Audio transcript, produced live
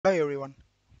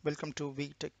Welcome to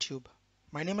VTechTube.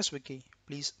 My name is Vicky.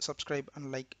 Please subscribe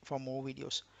and like for more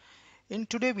videos. In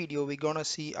today's video, we're gonna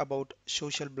see about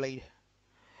SocialBlade.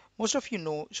 Most of you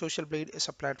know SocialBlade is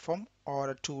a platform or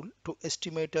a tool to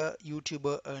estimate a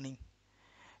YouTuber earning.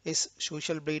 Is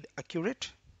SocialBlade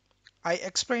accurate? I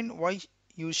explain why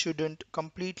you shouldn't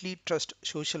completely trust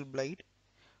SocialBlade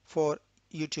for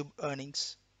YouTube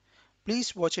earnings.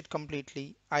 Please watch it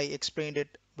completely. I explained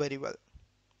it very well.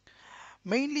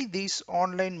 Mainly these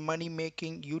online money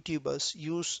making YouTubers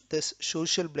use this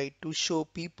social blade to show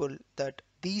people that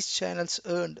these channels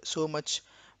earned so much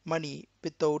money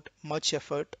without much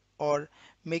effort or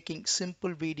making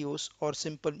simple videos or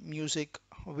simple music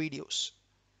videos.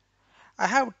 I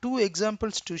have two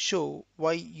examples to show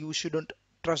why you shouldn't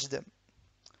trust them.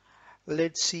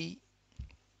 Let's see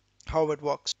how it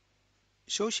works.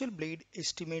 Social Blade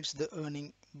estimates the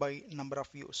earning by number of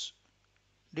views.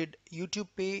 Did YouTube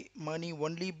pay money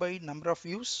only by number of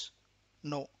views?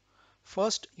 No.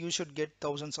 First, you should get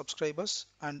 1000 subscribers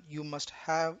and you must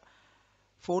have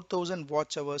 4000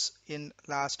 watch hours in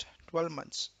last 12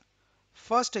 months.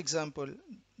 First example,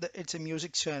 it's a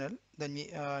music channel. The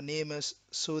name is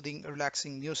Soothing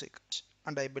Relaxing Music.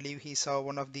 And I believe he saw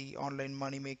one of the online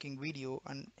money making video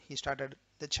and he started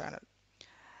the channel.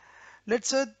 Let's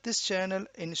search this channel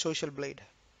in Social Blade.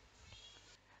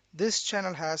 This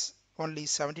channel has only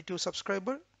 72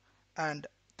 subscribers and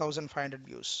 1500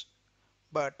 views.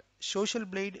 But Social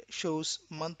Blade shows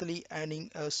monthly earning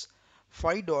as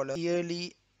 $5,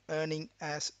 yearly earning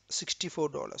as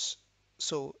 $64.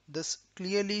 So this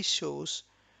clearly shows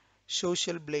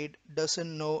Social Blade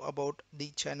doesn't know about the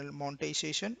channel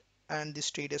monetization and the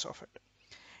status of it.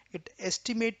 It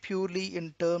estimates purely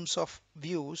in terms of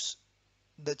views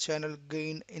the channel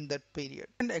gained in that period.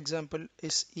 An example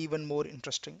is even more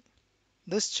interesting.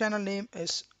 This channel name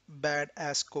is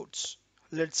Badass Codes.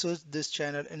 Let's search this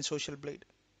channel in Social Blade.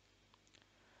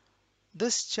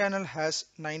 This channel has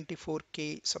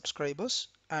 94k subscribers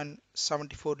and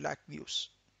 74 lakh views.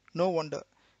 No wonder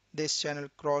this channel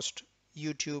crossed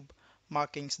YouTube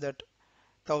markings that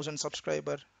 1000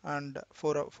 subscriber and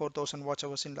 4000 watch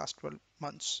hours in last 12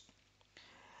 months.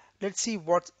 Let's see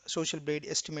what Social Blade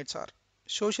estimates are.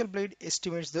 Social Blade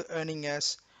estimates the earning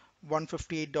as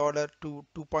 $158 to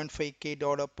 2.5k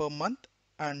dollar per month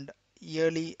and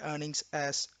yearly earnings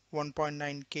as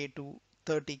 1.9k to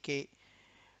 30k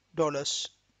dollars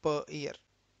per year.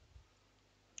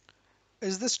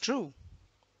 Is this true?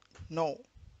 No.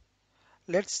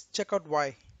 Let's check out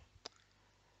why.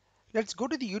 Let's go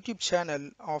to the YouTube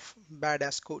channel of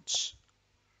Badass Coach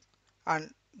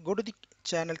and go to the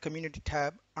channel community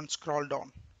tab and scroll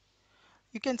down.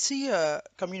 You can see a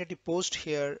community post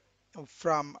here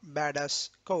from Badass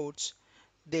Coach.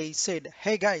 They said,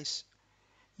 hey guys,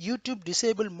 YouTube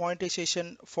disabled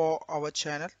monetization for our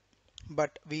channel,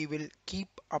 but we will keep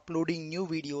uploading new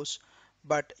videos,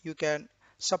 but you can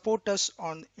support us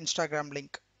on Instagram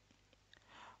link.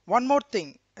 One more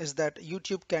thing is that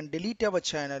YouTube can delete our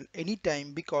channel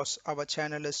anytime because our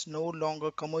channel is no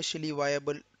longer commercially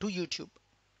viable to YouTube.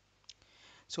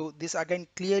 So this again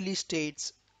clearly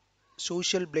states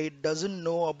Social Blade doesn't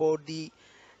know about the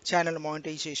channel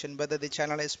monetization, whether the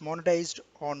channel is monetized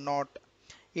or not.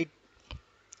 It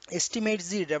estimates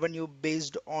the revenue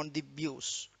based on the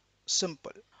views.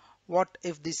 Simple. What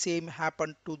if the same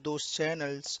happened to those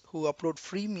channels who upload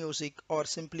free music or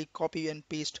simply copy and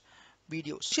paste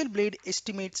videos? Social Blade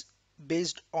estimates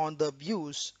based on the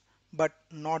views but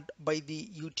not by the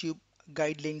YouTube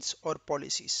guidelines or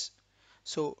policies.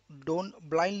 So don't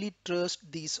blindly trust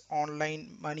these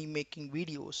online money making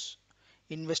videos.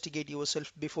 Investigate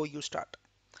yourself before you start.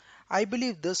 I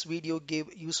believe this video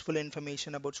gave useful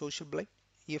information about Social Blade.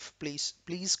 If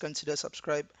please consider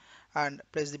subscribe and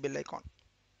press the bell icon.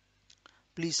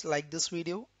 Please like this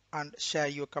video and share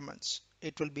your comments.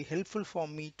 It will be helpful for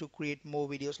me to create more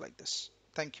videos like this.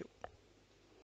 Thank you.